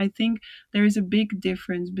I think there is a big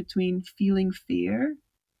difference between feeling fear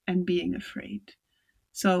and being afraid.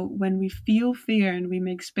 So when we feel fear and we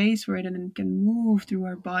make space for it and it can move through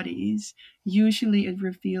our bodies, usually it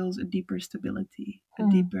reveals a deeper stability, a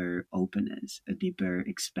deeper openness, a deeper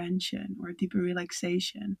expansion, or a deeper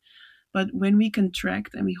relaxation. But when we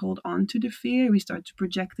contract and we hold on to the fear, we start to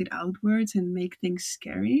project it outwards and make things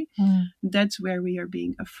scary. That's where we are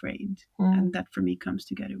being afraid. And that for me comes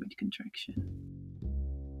together with contraction.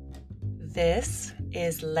 This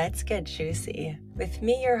is Let's Get Juicy with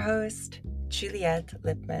me, your host, Juliette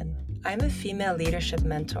Lipman. I'm a female leadership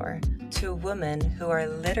mentor to women who are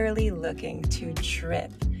literally looking to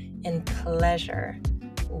drip in pleasure,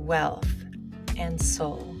 wealth, and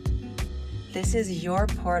soul. This is your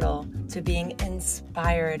portal to being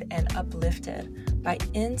inspired and uplifted by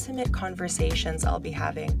intimate conversations I'll be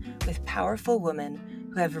having with powerful women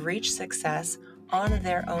who have reached success on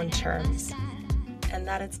their own terms. And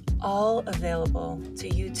that it's all available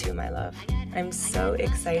to you too, my love. I'm so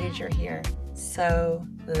excited you're here. So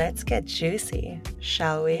let's get juicy,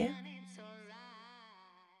 shall we?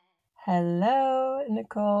 Hello,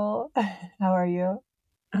 Nicole. How are you?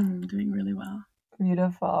 I'm doing really well.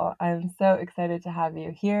 Beautiful. I'm so excited to have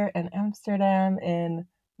you here in Amsterdam in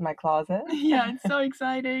my closet. Yeah, it's so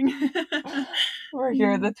exciting. We're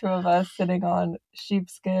here, the two of us, sitting on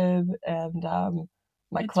sheepskin and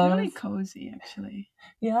my clothes. It's really cozy, actually.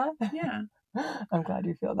 Yeah? Yeah. I'm glad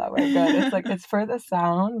you feel that way. Good. It's like, it's for the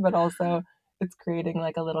sound, but also it's creating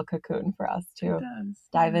like a little cocoon for us to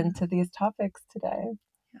dive into these topics today.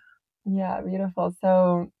 Yeah, beautiful.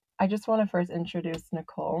 So I just want to first introduce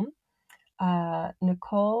Nicole.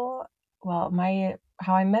 Nicole, well,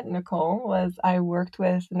 how I met Nicole was I worked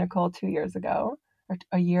with Nicole 2 years ago, or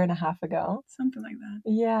a year and a half ago. Something like that.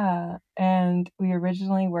 Yeah. And we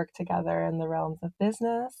originally worked together in the realms of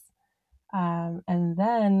business. And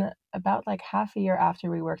then about like half a year after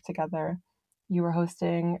we worked together, you were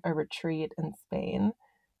hosting a retreat in Spain,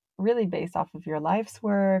 really based off of your life's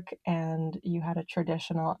work. And you had a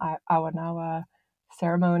traditional Awanawa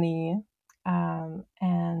ceremony.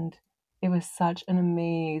 And it was such an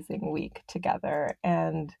amazing week together.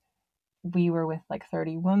 And we were with like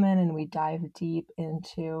 30 women and we dived deep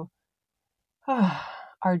into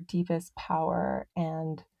our deepest power.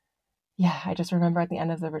 And yeah, I just remember at the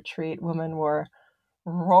end of the retreat, women were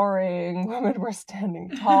roaring, women were standing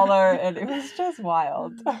taller, and it was just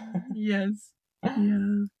wild. Yes.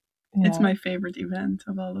 Yeah. It's my favorite event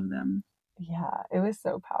of all of them. Yeah, it was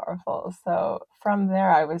so powerful. So from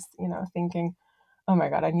there, I was, thinking, oh my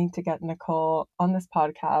God, I need to get Nicole on this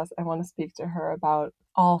podcast. I want to speak to her about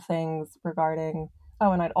all things regarding,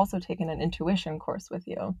 and I'd also taken an intuition course with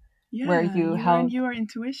you. Yeah, where you helped your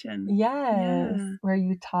intuition. Yes, where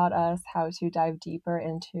you taught us how to dive deeper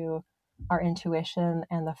into our intuition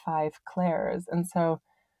and the 5 clairs. And so,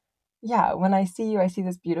 yeah, when I see you, I see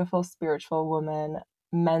this beautiful spiritual woman,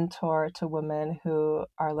 mentor to women who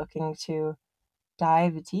are looking to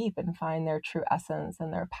dive deep and find their true essence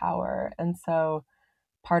and their power. And so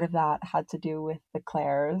part of that had to do with the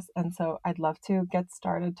clairs. And so I'd love to get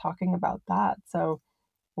started talking about that. So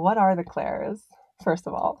what are the clairs, first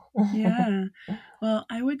of all? Yeah. Well,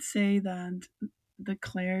 I would say that the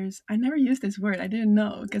clairs, I never used this word. I didn't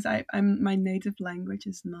know because my native language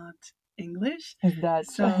is not English. It's Dutch.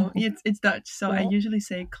 So it's Dutch. So I usually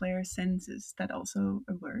say clair senses. That also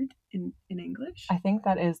a word in English? I think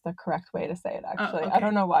that is the correct way to say it, actually. I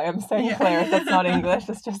don't know why I'm saying clair. That's not English.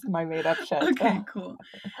 It's just my made up shit. Okay, cool.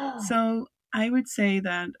 So I would say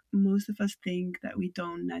that most of us think that we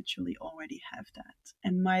don't naturally already have that.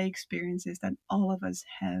 And my experience is that all of us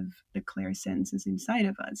have the clear senses inside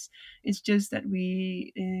of us. It's just that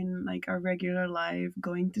we, in like our regular life,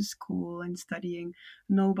 going to school and studying,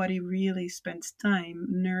 nobody really spends time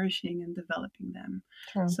nourishing and developing them.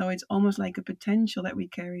 True. So it's almost like a potential that we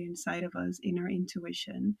carry inside of us in our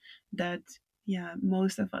intuition that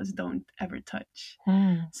most of us don't ever touch.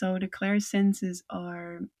 So the clear senses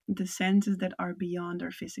are the senses that are beyond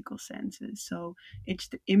our physical senses. So it's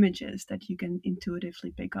the images that you can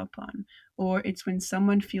intuitively pick up on. Or it's when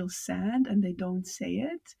someone feels sad and they don't say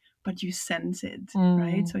it, but you sense it,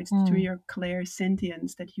 right? So it's through your clear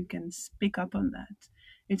sentience that you can pick up on that.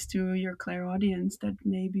 It's through your clairaudience that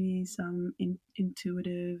maybe some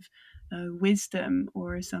intuitive wisdom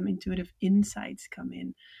or some intuitive insights come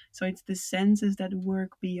in. So it's the senses that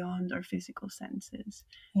work beyond our physical senses.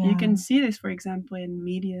 Yeah. You can see this, for example, in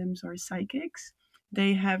mediums or psychics.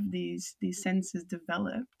 They have these senses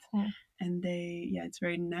developed. and it's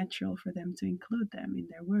very natural for them to include them in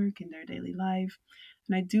their work, in their daily life.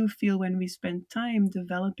 And I do feel when we spend time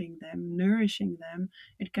developing them, nourishing them,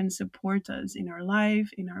 it can support us in our life,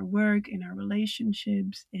 in our work, in our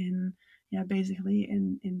relationships, in basically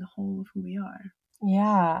in the whole of who we are.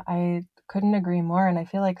 Yeah, I couldn't agree more. And I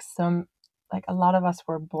feel like a lot of us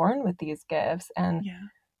were born with these gifts, and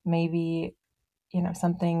maybe,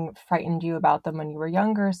 something frightened you about them when you were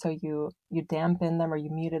younger, so you dampened them, or you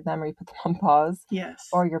muted them, or you put them on pause. Yes.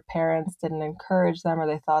 Or your parents didn't encourage them, or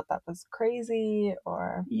they thought that was crazy,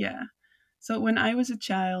 or... Yeah. So when I was a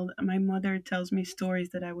child, my mother tells me stories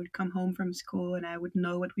that I would come home from school and I would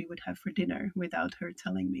know what we would have for dinner without her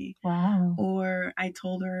telling me. Wow. Or I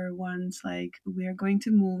told her once, like, we are going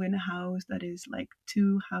to move in a house that is like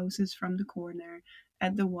 2 houses from the corner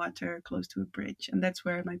at the water close to a bridge. And that's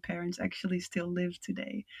where my parents actually still live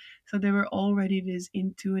today. So there were already these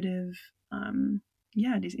intuitive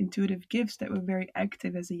gifts that were very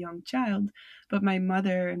active as a young child. But my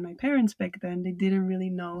mother and my parents back then, they didn't really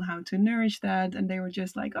know how to nourish that. And they were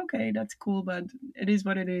just like, okay, that's cool, but it is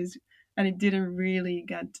what it is. And it didn't really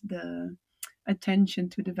get the attention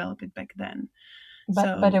to develop it back then.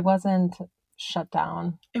 But it wasn't shut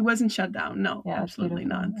down. It wasn't shut down. No, Yeah, absolutely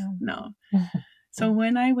not. Yeah. No. So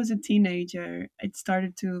when I was a teenager, it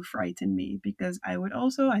started to frighten me because I would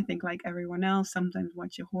also, I think like everyone else, sometimes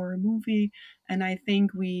watch a horror movie. And I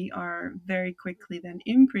think we are very quickly then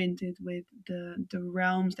imprinted with the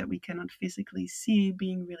realms that we cannot physically see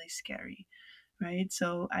being really scary. Right.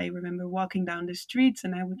 So I remember walking down the streets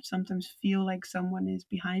and I would sometimes feel like someone is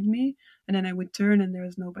behind me. And then I would turn and there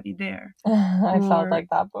was nobody there. I felt like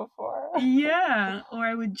that before. Yeah. Or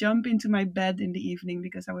I would jump into my bed in the evening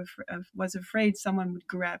because I was afraid someone would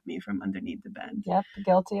grab me from underneath the bed. Yep.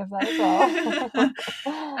 Guilty of that as well.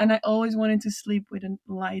 And I always wanted to sleep with a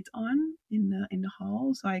light on in the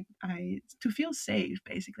hall. So I to feel safe,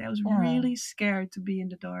 basically. I was really scared to be in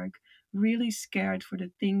the dark, really scared for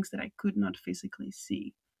the things that I could not physically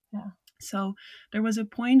see. Yeah. So there was a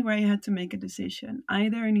point where I had to make a decision.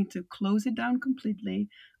 Either I need to close it down completely,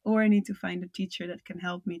 or I need to find a teacher that can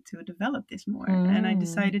help me to develop this more. And I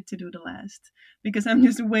decided to do the last because I'm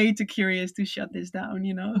just way too curious to shut this down,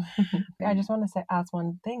 I just want to ask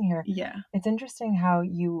one thing here. Yeah. It's interesting how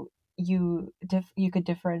you could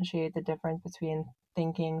differentiate the difference between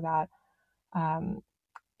thinking that,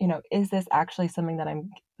 is this actually something that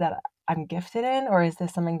I'm gifted in, or is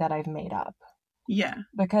this something that I've made up? Yeah.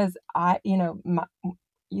 Because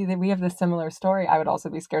we have this similar story. I would also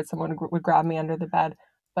be scared someone would grab me under the bed,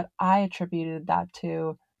 but I attributed that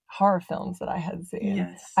to horror films that I had seen.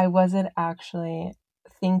 Yes. I wasn't actually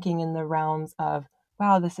thinking in the realms of,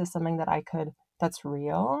 wow, this is something that's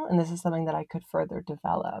real, and this is something that I could further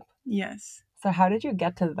develop. Yes. So how did you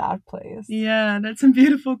get to that place? Yeah, that's a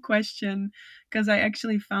beautiful question, because I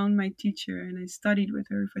actually found my teacher and I studied with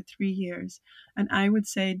her for 3 years. And I would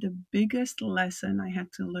say the biggest lesson I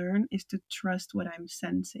had to learn is to trust what I'm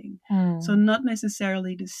sensing. So not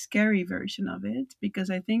necessarily the scary version of it,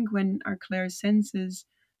 because I think when our clairsenses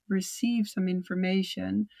receive some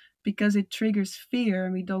information, because it triggers fear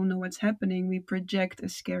and we don't know what's happening, we project a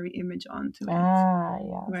scary image onto it.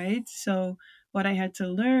 Yes. Right? So what I had to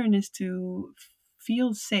learn is to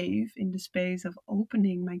feel safe in the space of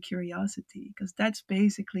opening my curiosity, because that's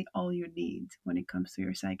basically all you need when it comes to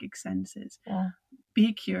your psychic senses. Yeah.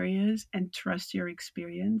 Be curious and trust your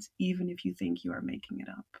experience, even if you think you are making it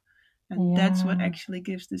up. And that's what actually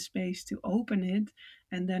gives the space to open it.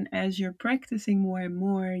 And then as you're practicing more and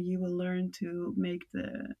more, you will learn to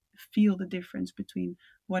feel the difference between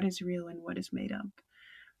what is real and what is made up.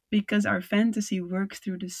 Because our fantasy works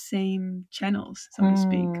through the same channels, so to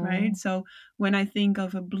speak, right? So when I think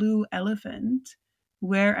of a blue elephant,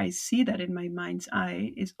 where I see that in my mind's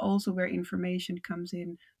eye is also where information comes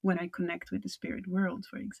in when I connect with the spirit world,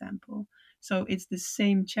 for example. So it's the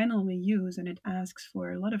same channel we use, and it asks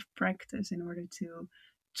for a lot of practice in order to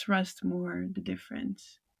trust more the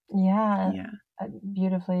difference. Yeah.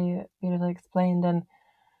 Beautifully explained. And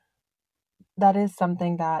that is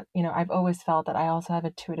something that, I've always felt that I also have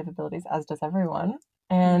intuitive abilities, as does everyone.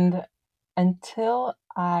 And until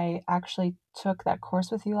I actually took that course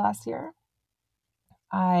with you last year,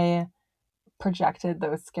 I projected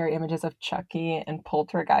those scary images of Chucky and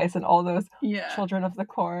Poltergeist and all those Children of the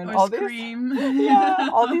Corn. Or all Scream.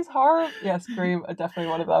 All these horror... Yeah, Scream, definitely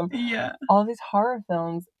one of them. Yeah. All these horror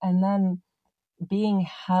films. And then being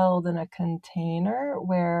held in a container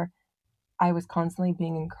where I was constantly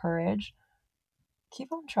being encouraged,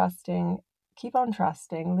 keep on trusting,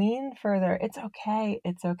 lean further. It's okay.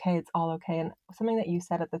 It's all okay. And something that you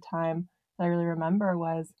said at the time that I really remember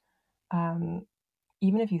was,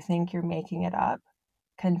 even if you think you're making it up,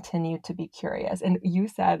 continue to be curious. And you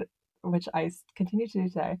said, which I continue to do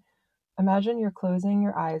today, imagine you're closing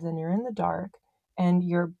your eyes and you're in the dark and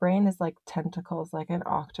your brain is like tentacles, like an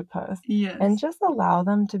octopus. Yes. And just allow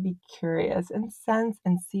them to be curious and sense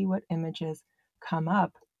and see what images come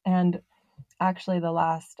up. And actually, the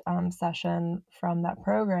last session from that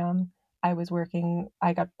program, I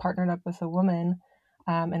got partnered up with a woman,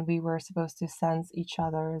 and we were supposed to sense each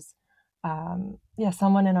other's,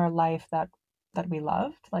 someone in our life that we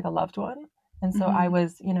loved, like a loved one. And so I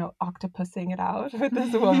was, octopusing it out with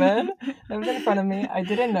this woman that was in front of me. I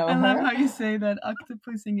didn't know her. I love how you say that,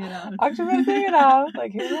 octopusing it out. Octopusing it out.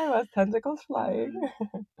 Like, here I was, tentacles flying.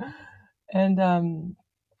 And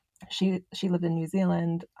she lived in New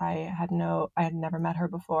Zealand. I had never met her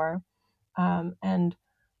before. And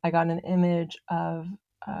I got an image of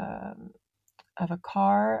a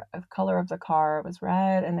car. The color of the car was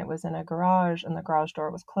red, and it was in a garage, and the garage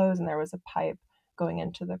door was closed, and there was a pipe going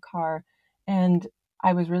into the car. And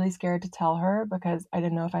I was really scared to tell her because I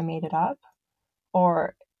didn't know if I made it up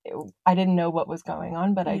or I didn't know what was going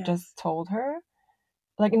on, but I just told her.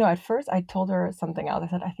 Like, no, at first I told her something else. I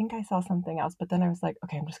said, I think I saw something else. But then I was like,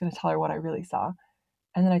 okay, I'm just going to tell her what I really saw.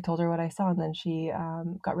 And then I told her what I saw. And then she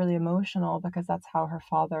got really emotional because that's how her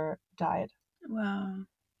father died. Wow.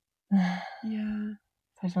 Yeah.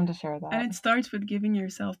 So I just wanted to share that. And it starts with giving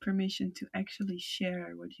yourself permission to actually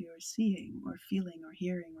share what you're seeing or feeling or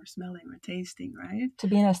hearing or smelling or tasting, right? To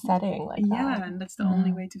be in a setting like that. Yeah, and that's the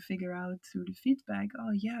only way to figure out through the feedback,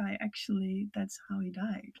 oh yeah, that's how he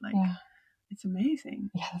died. Like, it's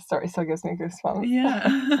amazing. Yeah, the story still gives me goosebumps.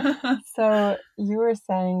 Yeah. So you were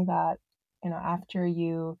saying that, after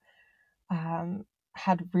you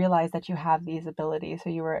had realized that you have these abilities,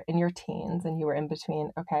 so you were in your teens and you were in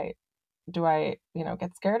between, okay, do I,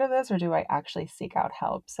 get scared of this or do I actually seek out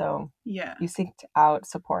help? So you seeked out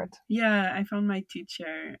support. Yeah, I found my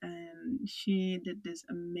teacher and she did this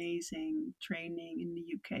amazing training in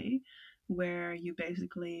the UK where you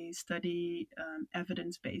basically study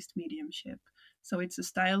evidence-based mediumship. So it's a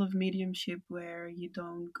style of mediumship where you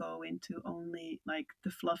don't go into only like the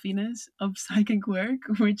fluffiness of psychic work,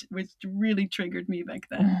 which really triggered me back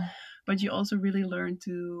then, but you also really learn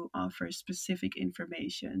to offer specific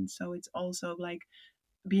information. So it's also like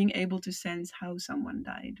being able to sense how someone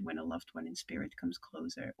died when a loved one in spirit comes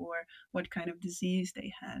closer, or what kind of disease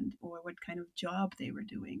they had, or what kind of job they were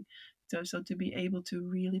doing. So to be able to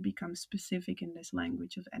really become specific in this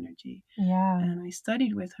language of energy. Yeah. And I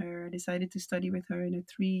studied with her. I decided to study with her in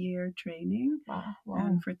a 3-year training. Wow.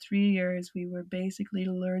 And for 3 years, we were basically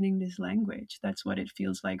learning this language. That's what it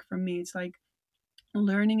feels like for me. It's like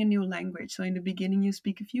learning a new language. So in the beginning, you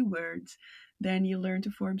speak a few words, then you learn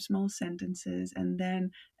to form small sentences, and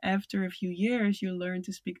then after a few years, you learn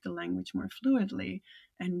to speak the language more fluidly,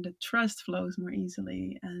 and the trust flows more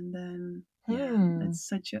easily. And then,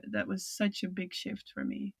 that was such a big shift for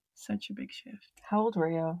me. Such a big shift. How old were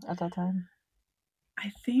you at that time?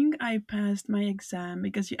 I think I passed my exam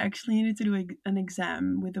because you actually needed to do an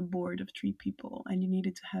exam with a board of 3 people, and you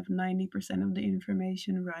needed to have 90% of the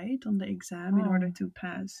information right on the exam in order to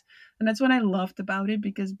pass. And that's what I loved about it,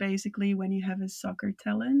 because basically when you have a soccer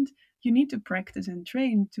talent, you need to practice and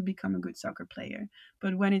train to become a good soccer player.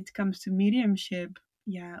 But when it comes to mediumship,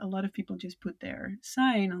 a lot of people just put their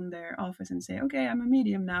sign on their office and say, okay, I'm a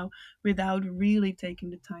medium now, without really taking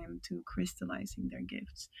the time to crystallizing their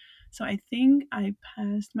gifts. So I think I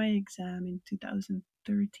passed my exam in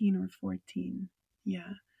 2013 or 14.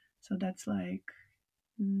 Yeah. So that's like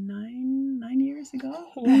nine years ago.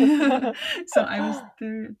 So I was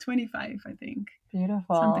 25, I think.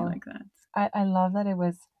 Beautiful. Something like that. I love that it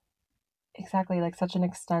was exactly like such an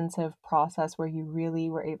extensive process where you really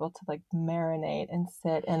were able to like marinate and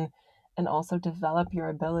sit and also develop your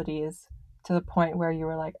abilities to the point where you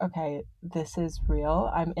were like, okay, this is real.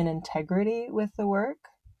 I'm in integrity with the work.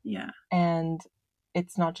 Yeah. And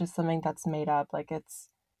it's not just something that's made up. Like it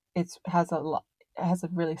has a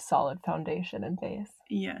really solid foundation and base.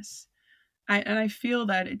 Yes. I feel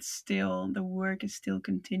that the work is still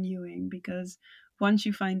continuing, because once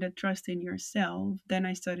you find that trust in yourself, then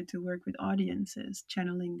I started to work with audiences,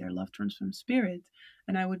 channeling their loved ones from spirit.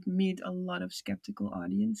 And I would meet a lot of skeptical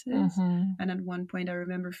audiences. And at one point, I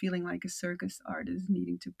remember feeling like a circus artist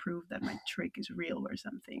needing to prove that my trick is real or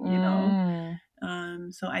something,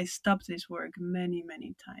 So I stopped this work many,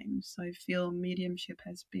 many times. So I feel mediumship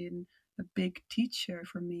has been a big teacher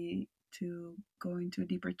for me to go into a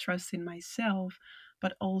deeper trust in myself,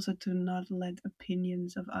 but also to not let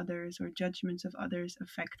opinions of others or judgments of others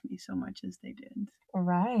affect me so much as they did.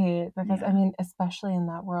 Right. Because I mean, especially in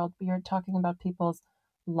that world, you're talking about people's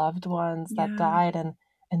loved ones that Yeah. died,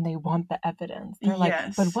 and they want the evidence. They're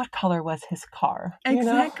like, but what color was his car?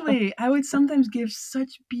 Exactly. I would sometimes give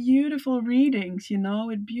such beautiful readings,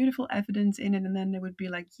 with beautiful evidence in it, and then they would be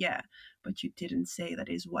like, yeah, but you didn't say that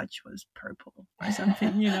his watch was purple or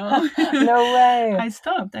something, No way. I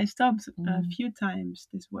stopped a few times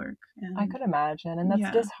this work. And I could imagine. And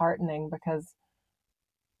that's disheartening because,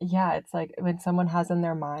 yeah, it's like when someone has in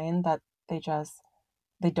their mind that they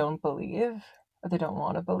don't believe or they don't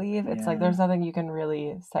want to believe, it's like there's nothing you can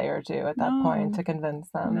really say or do at that point to convince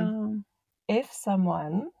them. No. If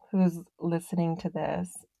someone who's listening to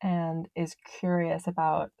this and is curious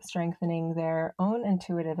about strengthening their own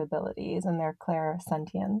intuitive abilities and their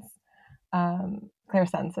clairsentience,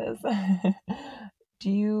 clairsenses, what do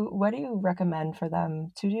you recommend for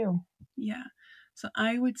them to do? Yeah. So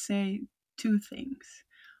I would say two things.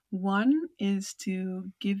 One is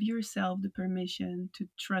to give yourself the permission to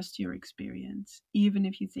trust your experience, even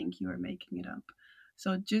if you think you are making it up.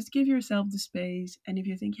 So just give yourself the space. And if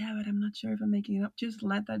you think, yeah, but I'm not sure if I'm making it up, just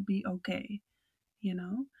let that be okay, you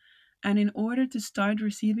know? And in order to start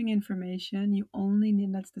receiving information, you only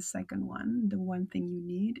need, that's the second one. The one thing you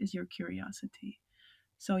need is your curiosity.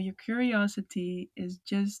 So your curiosity is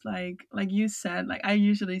just like you said, like I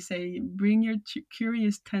usually say, bring your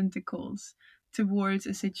curious tentacles towards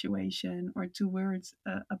a situation or towards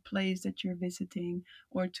a place that you're visiting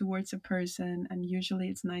or towards a person. And usually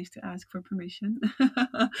it's nice to ask for permission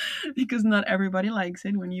because not everybody likes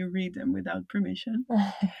it when you read them without permission.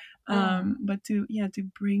 But to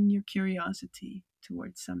bring your curiosity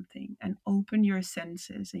towards something and open your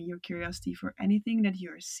senses and your curiosity for anything that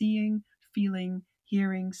you're seeing, feeling,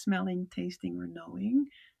 hearing, smelling, tasting, or knowing,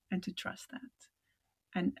 and to trust that.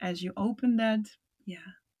 And as you open that,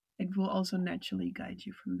 it will also naturally guide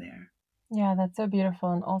you from there. Yeah, that's so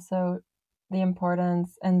beautiful. And also the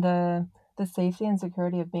importance and the safety and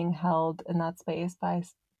security of being held in that space by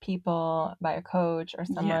people, by a coach or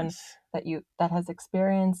someone that has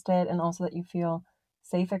experienced it, and also that you feel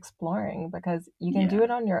safe exploring, because you can do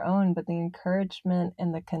it on your own, but the encouragement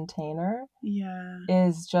in the container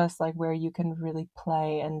is just like where you can really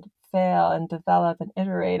play and fail and develop and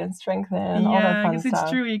iterate and strengthen and all that fun stuff. It's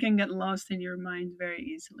true, you can get lost in your mind very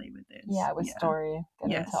easily with this. Yeah, with story.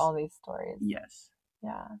 Get into all these stories. Yes.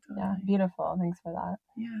 Yeah, totally. Yeah, beautiful. Thanks for that.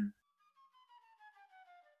 Yeah.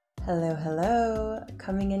 Hello.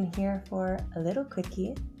 Coming in here for a little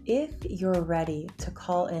quickie. If you're ready to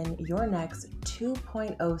call in your next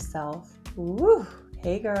 2.0 self, woo,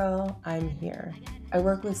 hey girl, I'm here. I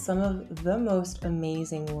work with some of the most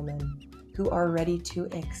amazing women who are ready to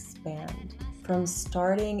expand, from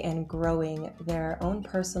starting and growing their own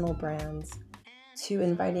personal brands to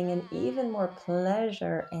inviting in even more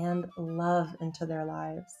pleasure and love into their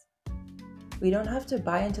lives. We don't have to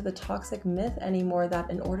buy into the toxic myth anymore that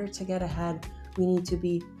in order to get ahead, we need to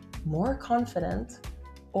be more confident,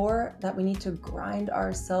 or that we need to grind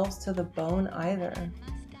ourselves to the bone either.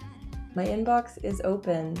 My inbox is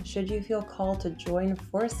open should you feel called to join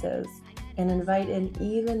forces and invite in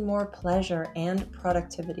even more pleasure and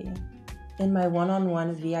productivity in my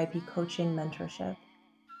one-on-one VIP coaching mentorship.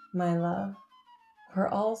 My love, we're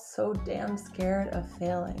all so damn scared of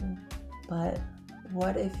failing, but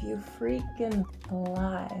what if you freaking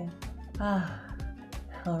fly?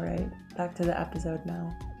 All right, back to the episode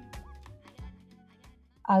now.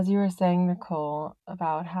 As you were saying, Nicole,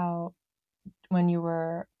 about how when you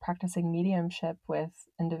were practicing mediumship with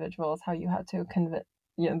individuals, how you had to convince,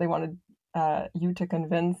 they wanted you to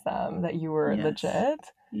convince them that you were legit.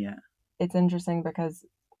 Yeah. It's interesting because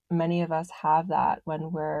many of us have that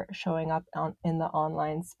when we're showing up in the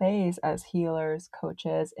online space as healers,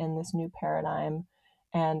 coaches in this new paradigm,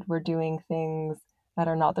 and we're doing things that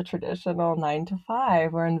are not the traditional 9 to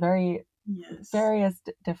 5. We're in various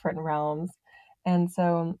different realms. And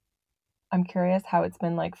so I'm curious how it's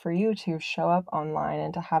been like for you to show up online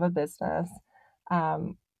and to have a business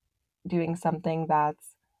doing something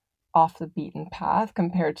that's off the beaten path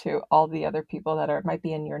compared to all the other people that might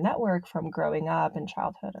be in your network from growing up and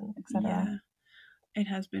childhood and etc. Yeah, it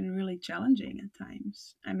has been really challenging at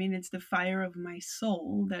times. I mean, it's the fire of my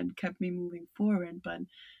soul that kept me moving forward, but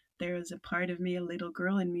there was a part of me, a little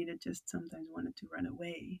girl in me, that just sometimes wanted to run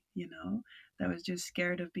away, that was just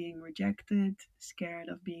scared of being rejected, scared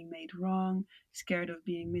of being made wrong, scared of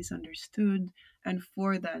being misunderstood. And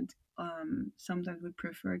for that, sometimes would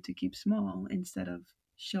prefer to keep small instead of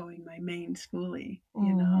showing my mains fully,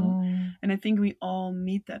 And I think we all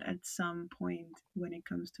meet that at some point when it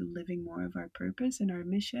comes to living more of our purpose and our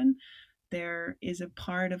mission. There is a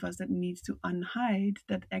part of us that needs to unhide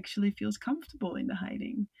that actually feels comfortable in the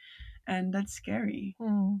hiding. And that's scary.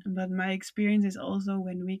 But my experience is also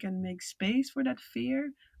when we can make space for that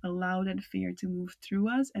fear, allow that fear to move through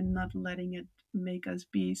us and not letting it make us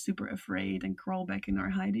be super afraid and crawl back in our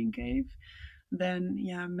hiding cave, then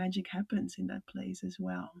yeah, magic happens in that place as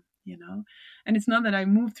well, you know. And it's not that I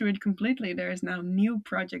moved through it completely. There is now new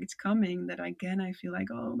projects coming that again I feel like,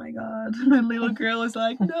 oh my god, my little girl is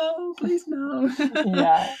like, no, please no.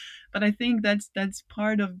 Yeah. But I think that's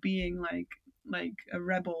part of being like a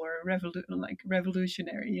rebel or like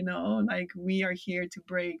revolutionary, you know. Like we are here to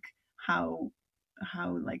break how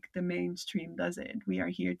like the mainstream does it. We are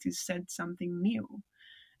here to set something new,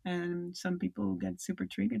 and some people get super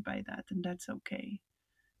triggered by that, and that's okay.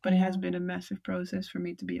 But it has been a massive process for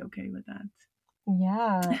me to be okay with that.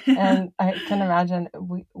 Yeah, and I can imagine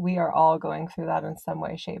we are all going through that in some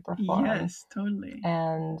way, shape, or form. Yes, totally.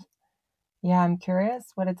 And yeah, I'm curious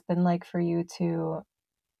what it's been like for you to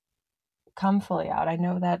come fully out. I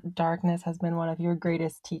know that darkness has been one of your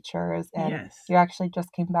greatest teachers, and Yes. you actually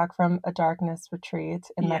just came back from a darkness retreat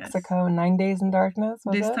in Mexico, 9 days in darkness,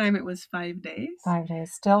 was this it? time it was 5 days. 5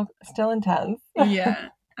 days. Still intense. Yeah.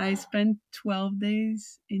 I spent 12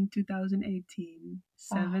 days in 2018,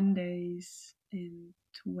 7 days in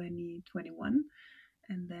 2021,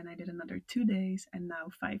 and then I did another 2 days, and now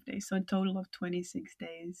 5 days. So a total of 26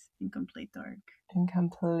 days in complete dark. In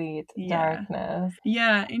complete darkness.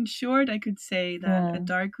 Yeah, in short, I could say that a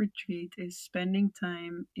dark retreat is spending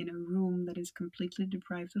time in a room that is completely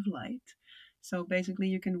deprived of light. So basically,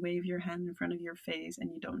 you can wave your hand in front of your face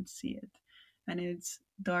and you don't see it. And it's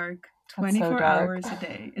dark 24 hours a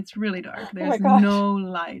day. It's really dark. There's no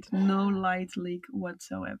light leak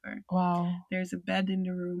whatsoever. Wow. There's a bed in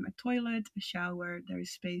the room, a toilet, a shower.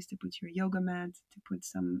 There's space to put your yoga mat, to put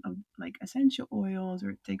some like essential oils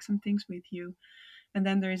or take some things with you. And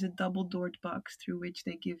then there is a double doored box through which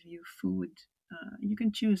they give you food. You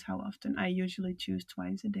can choose how often. I usually choose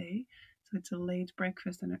twice a day. So it's a late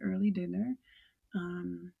breakfast and an early dinner.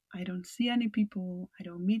 I don't see any people. I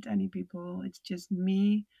don't meet any people. It's just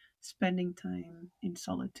me spending time in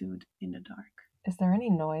solitude in the dark. Is there any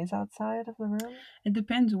noise outside of the room? It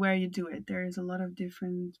depends where you do it. There is a lot of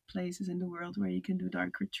different places in the world where you can do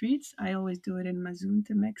dark retreats. I always do it in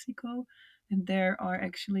Mazunte, Mexico, and there are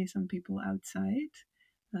actually some people outside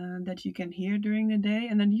that you can hear during the day,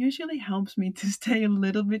 and that usually helps me to stay a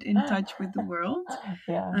little bit in touch with the world.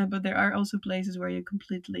 But there are also places where you're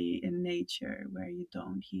completely in nature, where you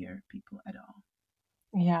don't hear people at all.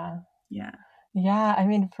 Yeah, I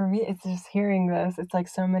mean, for me, it's just hearing this, it's like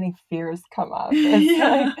so many fears come up.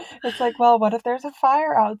 It's like, well, what if there's a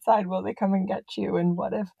fire outside? Will they come and get you? And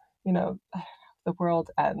what if, the world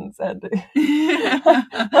ends and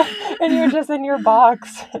and you're just in your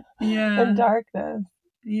box in darkness.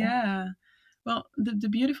 Yeah. Well, the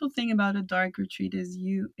beautiful thing about a dark retreat is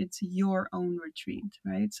it's your own retreat,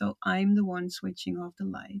 right? So I'm the one switching off the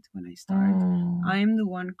light when I start. I'm the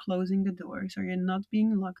one closing the door, so you're not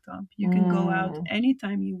being locked up. You can go out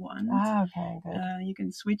anytime you want. Okay, good. You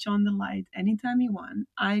can switch on the light anytime you want.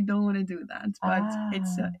 I don't want to do that, but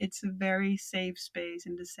it's a very safe space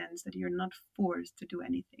in the sense that you're not forced to do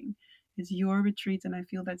anything. It's your retreat, and I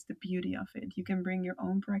feel that's the beauty of it. You can bring your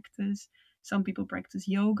own practice. Some people practice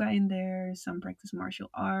yoga in there, some practice martial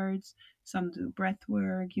arts, some do breath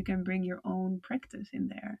work. You can bring your own practice in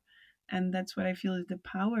there. And that's what I feel is the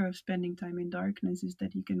power of spending time in darkness, is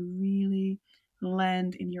that you can really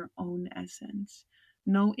land in your own essence.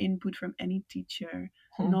 No input from any teacher,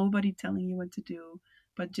 nobody telling you what to do,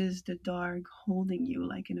 but just the dark holding you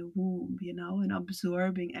like in a womb, and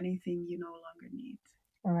absorbing anything you no longer need.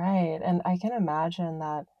 Right. And I can imagine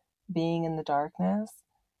that being in the darkness,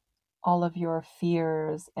 all of your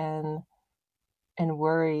fears and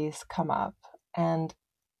worries come up, and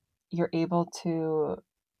you're able to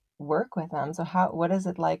work with them. So what is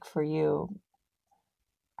it like for you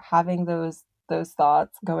having those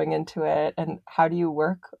thoughts going into it, and how do you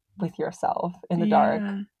work with yourself in the dark?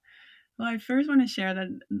 Well, I first want to share that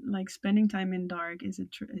like spending time in dark is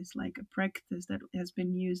like a practice that has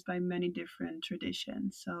been used by many different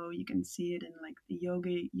traditions. So you can see it in like the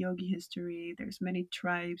yogi history. There's many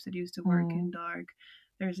tribes that used to work in dark.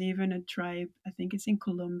 There's even a tribe, I think it's in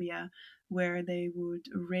Colombia, where they would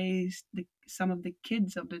raise some of the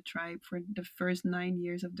kids of the tribe for the first 9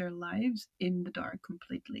 years of their lives in the dark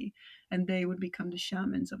completely, and they would become the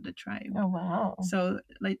shamans of the tribe. Oh wow! So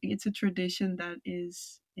like it's a tradition that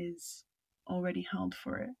is already held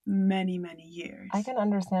for many years. I can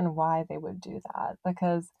understand why they would do that,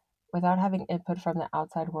 because without having input from the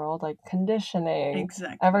outside world, like conditioning,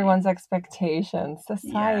 Exactly. everyone's expectations,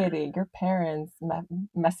 society, Yeah. your parents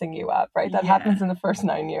messing you up, right? That Yeah. happens in the first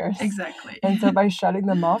 9 years. Exactly. And so by shutting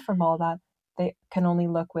them off from all that, they can only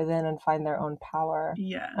look within and find their own power.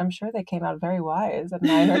 Yeah. I'm sure they came out very wise at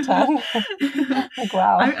 9 or 10. Like,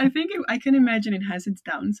 wow. I think I can imagine it has its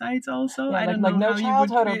downsides also. Yeah, I don't like know no how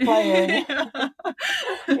childhood you or would playing.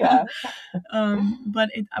 Yeah. But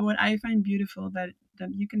what I find beautiful that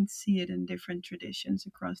you can see it in different traditions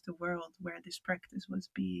across the world where this practice was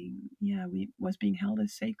being held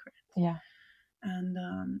as sacred. Yeah. And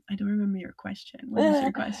I don't remember your question. What is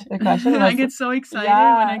your question? The question was, I get so excited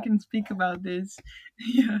when I can speak about this.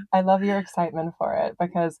 Yeah. I love your excitement for it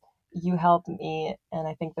because you help me, and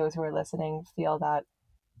I think those who are listening feel that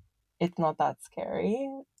it's not that scary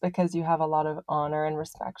because you have a lot of honor and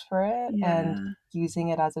respect for it, and using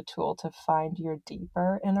it as a tool to find your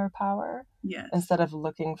deeper inner power. Yes. Instead of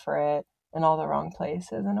looking for it in all the wrong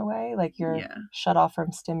places in a way. Like you're shut off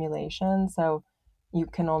from stimulation, so you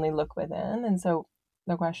can only look within. And so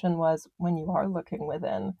the question was, when you are looking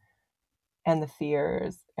within and the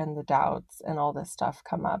fears and the doubts and all this stuff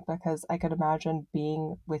come up, because I could imagine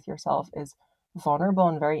being with yourself is vulnerable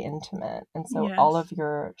and very intimate, and so all of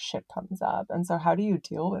your shit comes up. And so how do you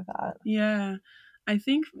deal with that? Yeah, I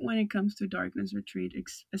think when it comes to darkness retreat,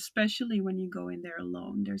 especially when you go in there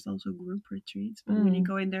alone, there's also group retreats, but when you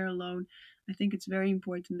go in there alone, I think it's very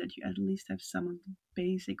important that you at least have some of the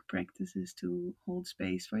basic practices to hold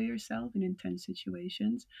space for yourself in intense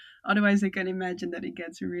situations. Otherwise, I can imagine that it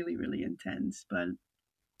gets really, really intense. But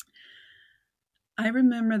I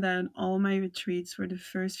remember that all my retreats for the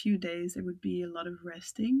first few days, there would be a lot of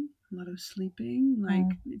resting, a lot of sleeping.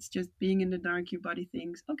 Like it's just being in the dark, your body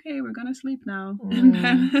thinks, okay, we're going to sleep now. And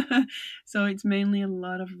then, so it's mainly a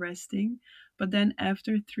lot of resting. But then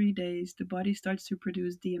after 3 days, the body starts to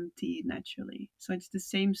produce DMT naturally. So it's the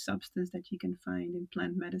same substance that you can find in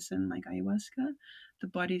plant medicine like ayahuasca. The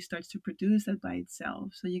body starts to produce that by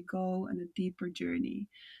itself. So you go on a deeper journey.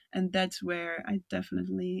 And that's where I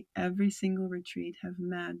definitely, every single retreat, have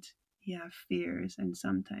met fears, and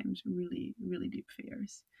sometimes really, really deep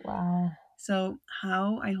fears. Wow. So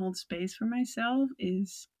how I hold space for myself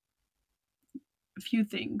is a few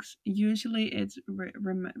things. Usually it's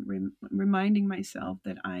reminding myself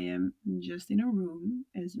that I am just in a room,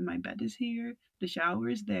 as my bed is here, the shower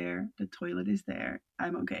is there, the toilet is there,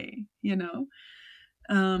 I'm okay,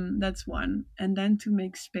 That's one. And then to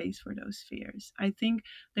make space for those fears. I think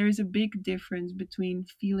there is a big difference between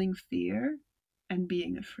feeling fear and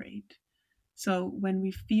being afraid. So when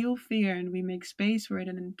we feel fear and we make space for it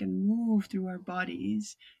and it can move through our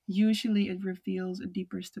bodies, usually it reveals a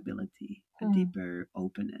deeper stability, a deeper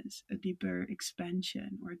openness, a deeper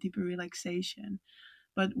expansion, or a deeper relaxation.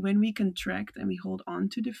 But when we contract and we hold on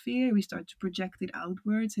to the fear, we start to project it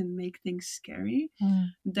outwards and make things scary.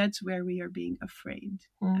 That's where we are being afraid.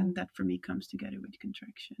 And that for me comes together with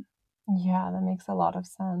contraction. Yeah, that makes a lot of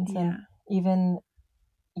sense. And even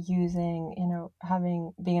using,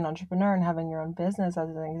 being an entrepreneur and having your own business as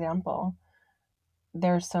an example,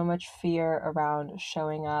 there's so much fear around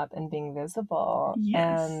showing up and being visible.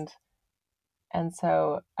 And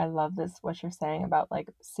so I love what you're saying about like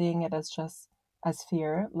seeing it as just as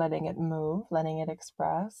fear, letting it move, letting it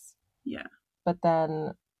express. Yeah. But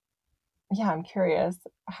then, I'm curious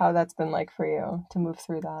how that's been like for you to move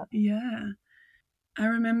through that. Yeah. I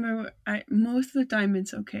remember most of the time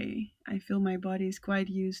it's okay. I feel my body is quite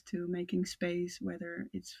used to making space, whether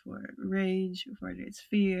it's for rage, whether it's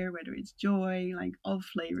fear, whether it's joy, like all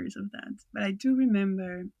flavors of that. But I do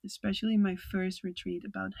remember, especially my first retreat,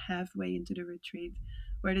 about halfway into the retreat,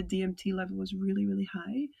 where the DMT level was really, really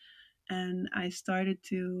high. And I started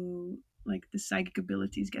to, like, the psychic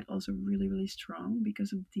abilities get also really, really strong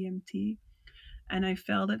because of DMT. And I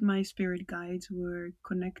felt that my spirit guides were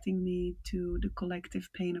connecting me to the collective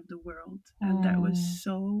pain of the world. And that was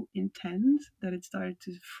so intense that it started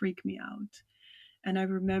to freak me out. And I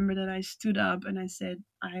remember that I stood up and I said,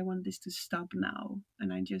 I want this to stop now.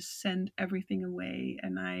 And I just sent everything away.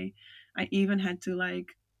 And I even had to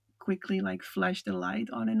quickly flash the light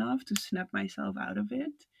on and off to snap myself out of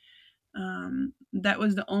it. That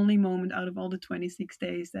was the only moment out of all the 26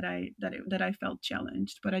 days that I felt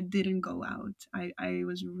challenged, but I didn't go out. I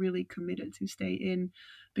was really committed to stay in,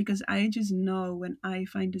 because I just know when I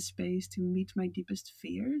find a space to meet my deepest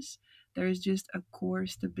fears, there is just a core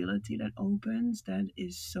stability that opens that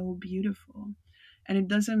is so beautiful. And it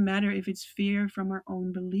doesn't matter if it's fear from our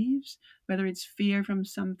own beliefs, whether it's fear from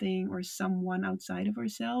something or someone outside of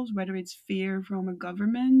ourselves, whether it's fear from a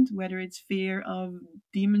government, whether it's fear of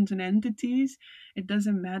demons and entities. It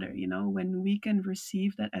doesn't matter, when we can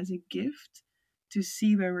receive that as a gift to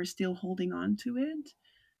see where we're still holding on to it,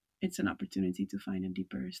 it's an opportunity to find a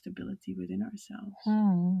deeper stability within ourselves.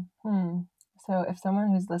 So if someone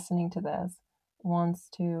who's listening to this wants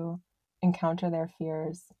to encounter their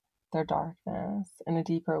fears, their darkness in a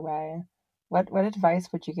deeper way, what advice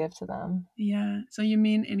would you give to them? Yeah. So you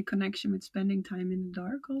mean in connection with spending time in the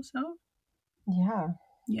dark also? Yeah.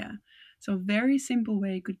 Yeah. So very simple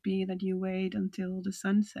way could be that you wait until the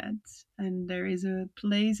sun sets and there is a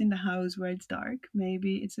place in the house where it's dark.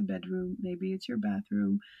 Maybe it's a bedroom, maybe it's your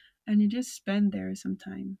bathroom, and you just spend there some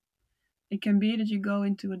time. It can be that you go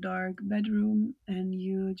into a dark bedroom and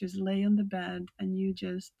you just lay on the bed and you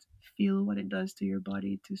just feel what it does to your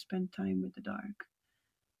body to spend time with the dark.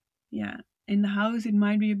 Yeah. In the house, it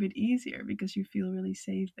might be a bit easier because you feel really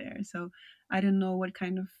safe there. So I don't know what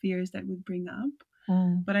kind of fears that would bring up.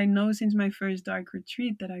 But I know since my first dark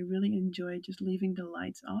retreat that I really enjoy just leaving the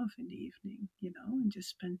lights off in the evening, and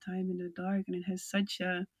just spend time in the dark. And it has such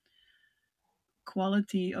a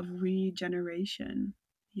quality of regeneration,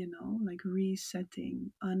 like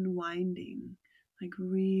resetting, unwinding, like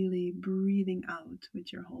really breathing out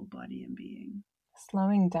with your whole body and being.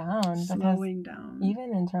 Slowing down. Slowing down.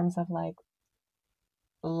 Even in terms of like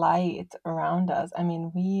light around us, I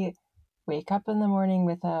mean, we wake up in the morning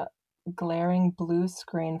with a glaring blue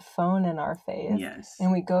screen phone in our face. Yes.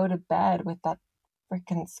 And we go to bed with that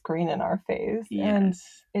freaking screen in our face. Yes. And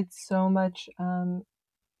it's so much I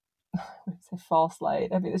would say false light.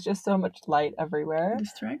 I mean, it's just so much light everywhere.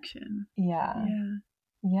 Distraction.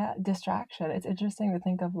 Yeah, distraction. It's interesting to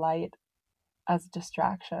think of light as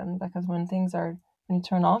distraction, because when you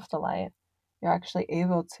turn off the light, you're actually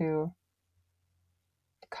able to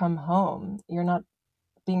come home. You're not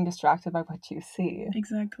being distracted by what you see.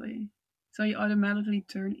 Exactly. So you automatically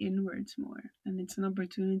turn inwards more, and it's an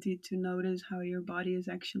opportunity to notice how your body is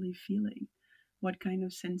actually feeling, what kind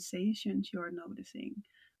of sensations you're noticing,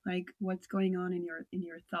 like what's going on in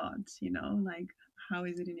your thoughts, like how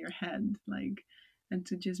is it in your head, like, and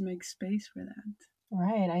to just make space for that.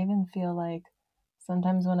 Right. I even feel like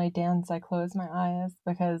sometimes when I dance, I close my eyes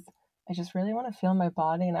because I just really want to feel my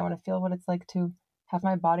body, and I want to feel what it's like to have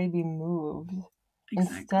my body be moved.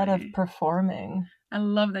 Exactly. Instead of performing. I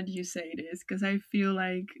love that you say this because I feel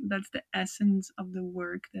like that's the essence of the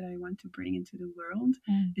work that I want to bring into the world,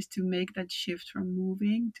 is to make that shift from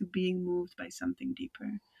moving to being moved by something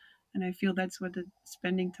deeper. And I feel that's what the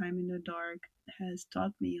spending time in the dark has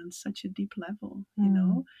taught me on such a deep level,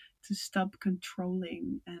 to stop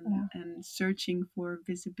controlling and searching for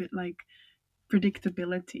like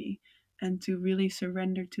predictability, and to really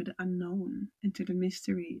surrender to the unknown and to the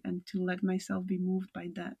mystery, and to let myself be moved by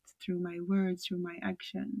that through my words, through my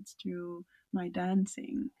actions, through my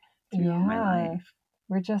dancing, through my life.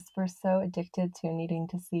 We're so addicted to needing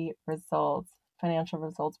to see results, financial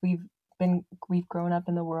results. We've grown up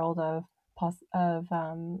in the world of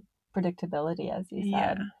predictability, as you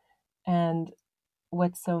said. And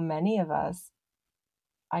what so many of us,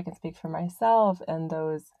 I can speak for myself and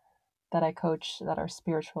those that I coach that are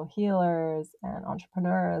spiritual healers and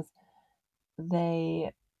entrepreneurs,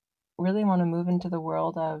 they really want to move into the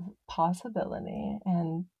world of possibility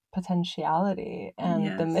and potentiality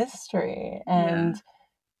and the mystery and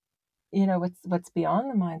what's beyond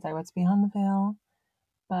the mind's eye, what's beyond the veil.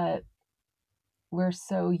 But we're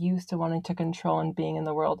so used to wanting to control and being in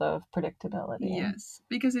the world of predictability. Yes,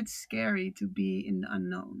 because it's scary to be in the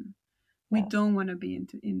unknown. We don't want to be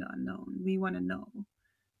in the unknown. We want to know,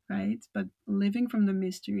 right? But living from the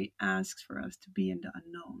mystery asks for us to be in the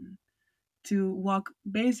unknown, to walk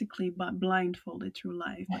basically blindfolded through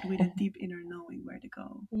life, but with a deep inner knowing where to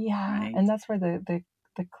go. Yeah, right? And that's where the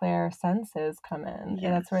clair senses come in. Yes.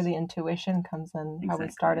 And that's where the intuition comes in. Exactly. How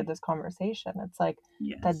we started this conversation. It's like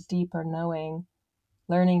that deeper knowing,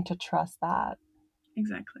 learning to trust that.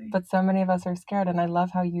 Exactly. But so many of us are scared, and I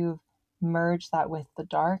love how you've merged that with the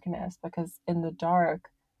darkness, because in the dark,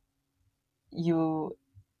 you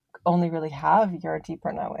only really have your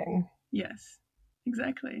deeper knowing. Yes,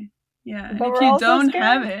 exactly. Yeah, but and if you don't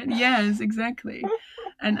have it, yes, exactly.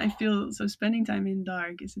 And I feel so spending time in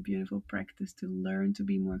dark is a beautiful practice to learn to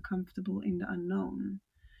be more comfortable in the unknown,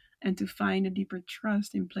 and to find a deeper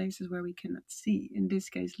trust in places where we cannot see. In this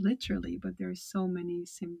case, literally, but there are so many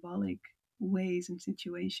symbolic ways and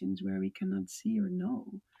situations where we cannot see or know.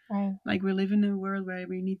 Right. Like we live in a world where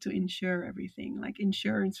we need to insure everything, like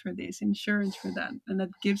insurance for this, insurance for that. And that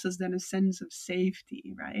gives us then a sense of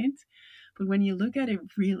safety, right? But when you look at it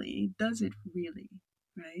really, does it really?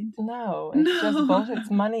 Right? No, it's just No. bullshit.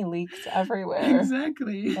 It's money leaks everywhere.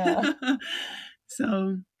 Exactly. Yeah.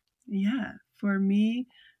 So, yeah, for me,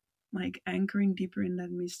 like anchoring deeper in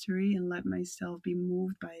that mystery and let myself be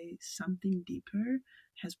moved by something deeper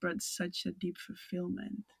has brought such a deep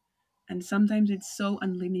fulfillment. And sometimes it's so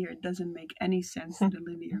unlinear, it doesn't make any sense to the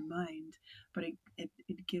linear mind, but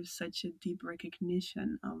it gives such a deep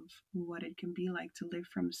recognition of what it can be like to live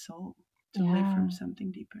from soul, to live from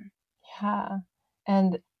something deeper. Yeah.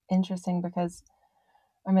 And interesting because,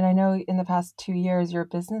 I mean, I know in the past 2 years, your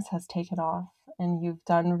business has taken off and you've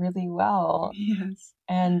done really well. Yes.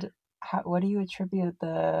 And what do you attribute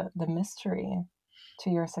the mystery to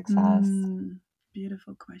your success?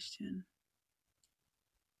 Beautiful question.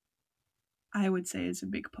 I would say it's a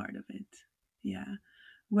big part of it. Yeah.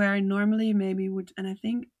 Where I normally maybe would, and I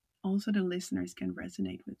think also the listeners can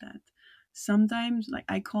resonate with that. Sometimes, like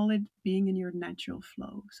I call it being in your natural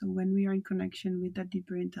flow. So when we are in connection with that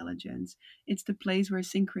deeper intelligence, it's the place where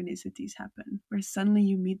synchronicities happen, where suddenly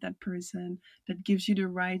you meet that person that gives you the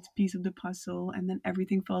right piece of the puzzle and then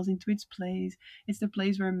everything falls into its place. It's the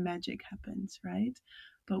place where magic happens, right?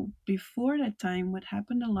 But before that time, what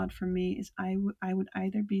happened a lot for me is I would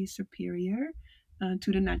either be superior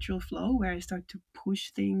to the natural flow where I start to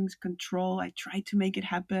push things, control. I tried to make it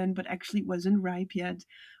happen, but actually it wasn't ripe yet.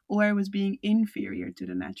 Or I was being inferior to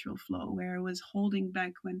the natural flow where I was holding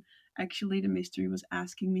back when actually the mystery was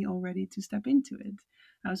asking me already to step into it.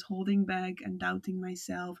 I was holding back and doubting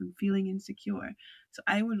myself and feeling insecure. So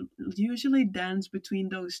I would usually dance between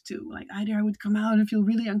those two. Like either I would come out and feel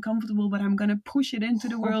really uncomfortable, but I'm going to push it into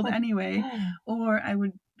the world anyway, or I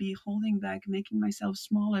would be holding back, making myself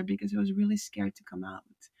smaller because I was really scared to come out.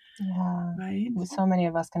 Yeah. Right? So many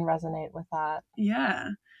of us can resonate with that. Yeah.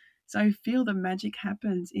 So I feel the magic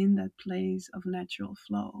happens in that place of natural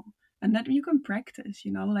flow. And that you can practice,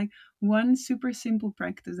 like one super simple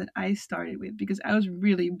practice that I started with because I was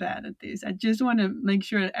really bad at this. I just want to make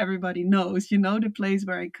sure that everybody knows, the place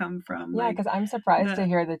where I come from. Yeah, because I'm surprised to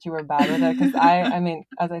hear that you were bad with it. Because I mean,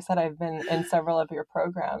 as I said, I've been in several of your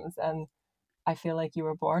programs and I feel like you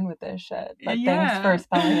were born with this shit. But thanks for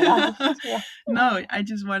spelling it out. Yeah. No, I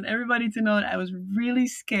just want everybody to know that I was really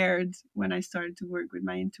scared when I started to work with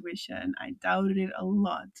my intuition. I doubted it a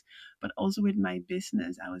lot, but also with my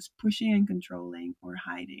business, I was pushing and controlling or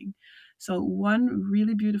hiding. So one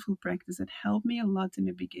really beautiful practice that helped me a lot in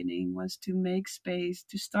the beginning was to make space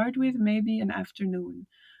to start with maybe an afternoon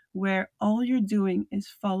where all you're doing is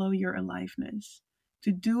follow your aliveness,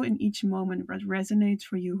 to do in each moment what resonates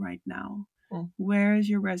for you right now. Where is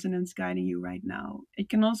your resonance guiding you right now? It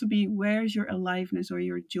can also be where is your aliveness or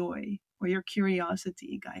your joy or your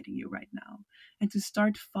curiosity guiding you right now? And to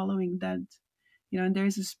start following that, and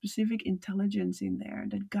there's a specific intelligence in there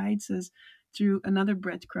that guides us through another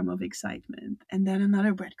breadcrumb of excitement and then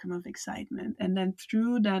another breadcrumb of excitement. And then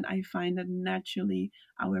through that, I find that naturally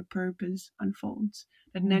our purpose unfolds,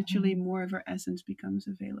 that naturally more of our essence becomes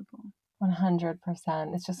available. 100%.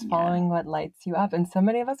 It's just following what lights you up. And so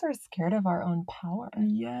many of us are scared of our own power.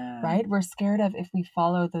 Yeah. Right? We're scared of if we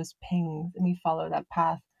follow those pings and we follow that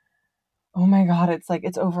path. Oh my God, it's like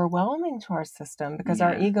it's overwhelming to our system because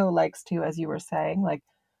our ego likes to, as you were saying, like,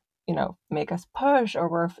 make us push or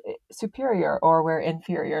we're superior or we're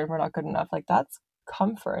inferior and we're not good enough. Like that's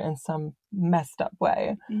comfort in some messed up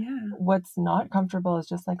way. Yeah. What's not comfortable is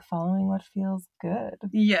just like following what feels good.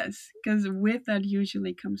 Yes, because with that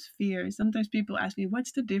usually comes fear. Sometimes people ask me,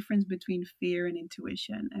 what's the difference between fear and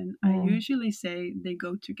intuition? And I usually say they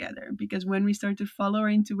go together because when we start to follow our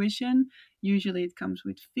intuition, usually it comes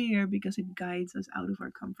with fear because it guides us out of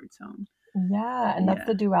our comfort zone. Yeah, and that's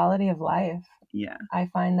the duality of life. Yeah. I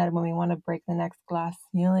find that when we want to break the next glass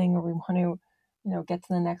ceiling or we want to, get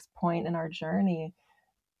to the next point in our journey,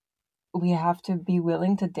 we have to be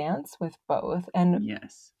willing to dance with both. And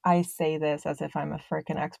yes, I say this as if I'm a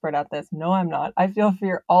freaking expert at this. No, I'm not. I feel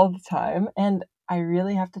fear all the time. And I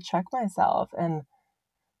really have to check myself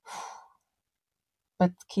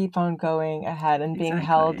but keep on going ahead and being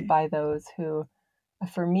held by those who,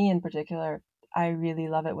 for me in particular, I really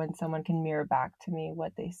love it when someone can mirror back to me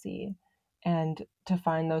what they see and to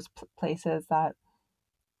find those places that,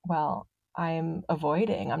 well, I'm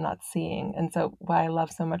avoiding, I'm not seeing. And so what I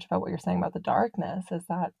love so much about what you're saying about the darkness is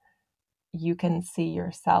that you can see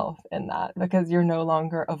yourself in that because you're no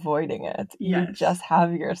longer avoiding it. Yes. You just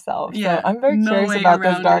have yourself. Yeah. So I'm very curious about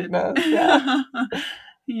this darkness. Yeah.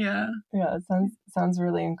 Yeah. Yeah, it sounds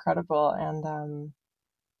really incredible. And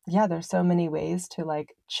yeah, there's so many ways to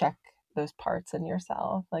like check those parts in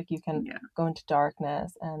yourself. Like you can Yeah. go into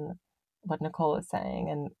darkness and what Nicole is saying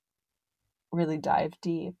and really dive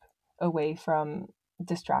deep away from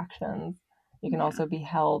distractions. You can Yeah. also be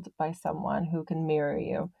held by someone who can mirror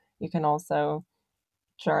you. You can also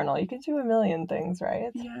journal. You can do a million things,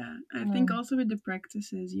 right? Yeah, I think also with the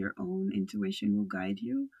practices, your own intuition will guide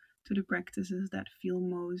you to the practices that feel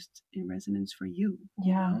most in resonance for you.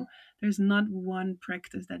 You Yeah. know, there's not one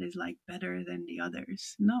practice that is like better than the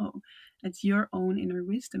others. No, it's your own inner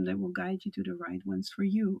wisdom that will guide you to the right ones for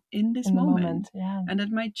you in this In the moment. moment. Yeah. And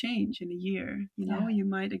that might change in a year. You know, Yeah. you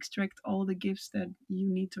might extract all the gifts that you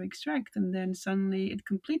need to extract, and then suddenly it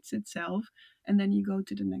completes itself, and then you go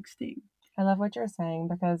to the next thing. I love what you're saying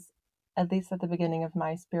because, at least at the beginning of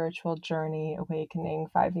my spiritual journey, awakening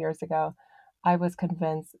 5 years ago, I was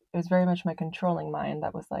convinced it was very much my controlling mind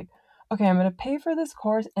that was like, okay, I'm going to pay for this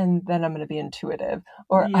course and then I'm going to be intuitive,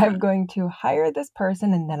 or Yeah. I'm going to hire this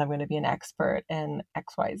person and then I'm going to be an expert in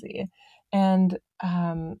XYZ. And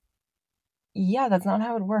yeah, that's not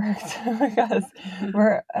how it works because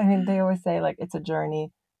they always say like it's a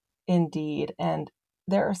journey. Indeed. And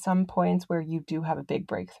there are some points where you do have a big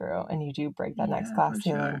breakthrough and you do break that next Yeah, glass for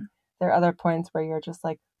ceiling. sure. There are other points where you're just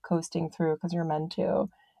like coasting through because you're meant to.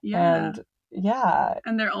 Yeah. And yeah,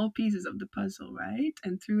 And they're all pieces of the puzzle, right?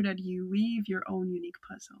 And through that, you weave your own unique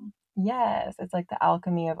puzzle. yes, it's like the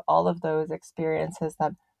alchemy of all of those experiences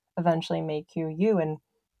that eventually make you you. And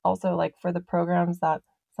also like for the programs that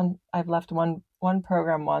I've left one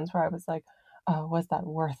program once where I was like, oh, was that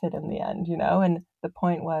worth it in the end, you know? And the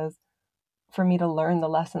point was for me to learn the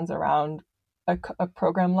lessons around a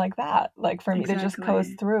program like that, like for me to just coast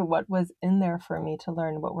Exactly. through what was in there for me to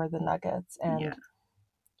learn what were the nuggets. Yeah. And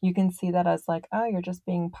you can see that as like, oh, you're just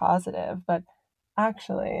being positive, but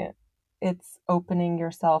actually it's opening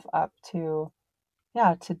yourself up to,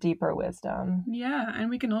 yeah, to deeper wisdom. Yeah, and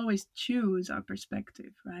we can always choose our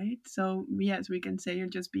perspective, right? So, yes, we can say you're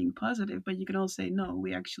just being positive, but you can also say, no,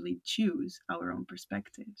 we actually choose our own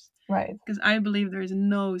perspectives. Right. Because I believe there is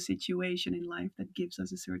no situation in life that gives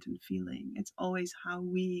us a certain feeling. It's always how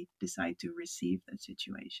we decide to receive that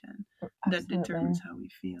situation that Absolutely. determines how we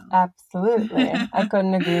feel. Absolutely. I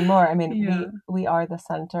couldn't agree more. I mean, Yeah. we are the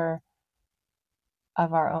center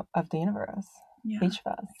of of the universe. Yeah. Each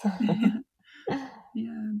of us.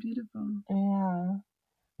 Yeah, beautiful. Yeah.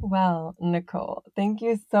 Well, Nicole, thank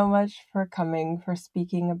you so much for coming, for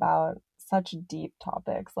speaking about such deep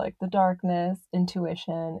topics like the darkness,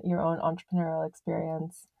 intuition, your own entrepreneurial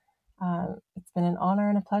experience. It's been an honor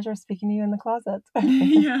and a pleasure speaking to you in the closet.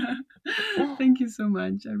 Yeah. Thank you so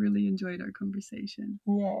much. I really enjoyed our conversation.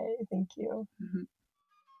 Yay, thank you. Mhm.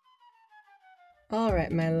 All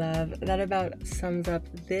right, my love, that about sums up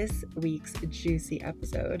this week's juicy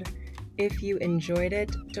episode. If you enjoyed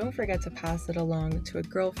it, don't forget to pass it along to a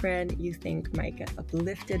girlfriend you think might get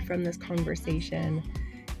uplifted from this conversation.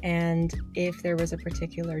 And if there was a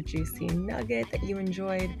particular juicy nugget that you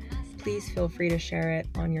enjoyed, please feel free to share it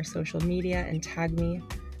on your social media and tag me.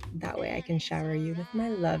 That way I can shower you with my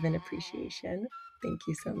love and appreciation. Thank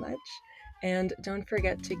you so much. And don't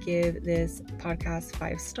forget to give this podcast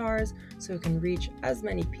 5 stars so it can reach as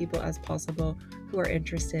many people as possible who are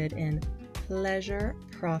interested in pleasure,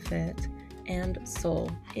 profit, and soul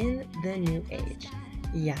in the new age.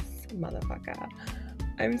 Yes, motherfucker.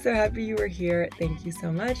 I'm so happy you were here. Thank you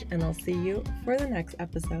so much, and I'll see you for the next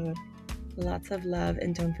episode. Lots of love,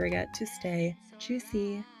 and don't forget to stay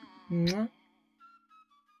juicy. Mwah.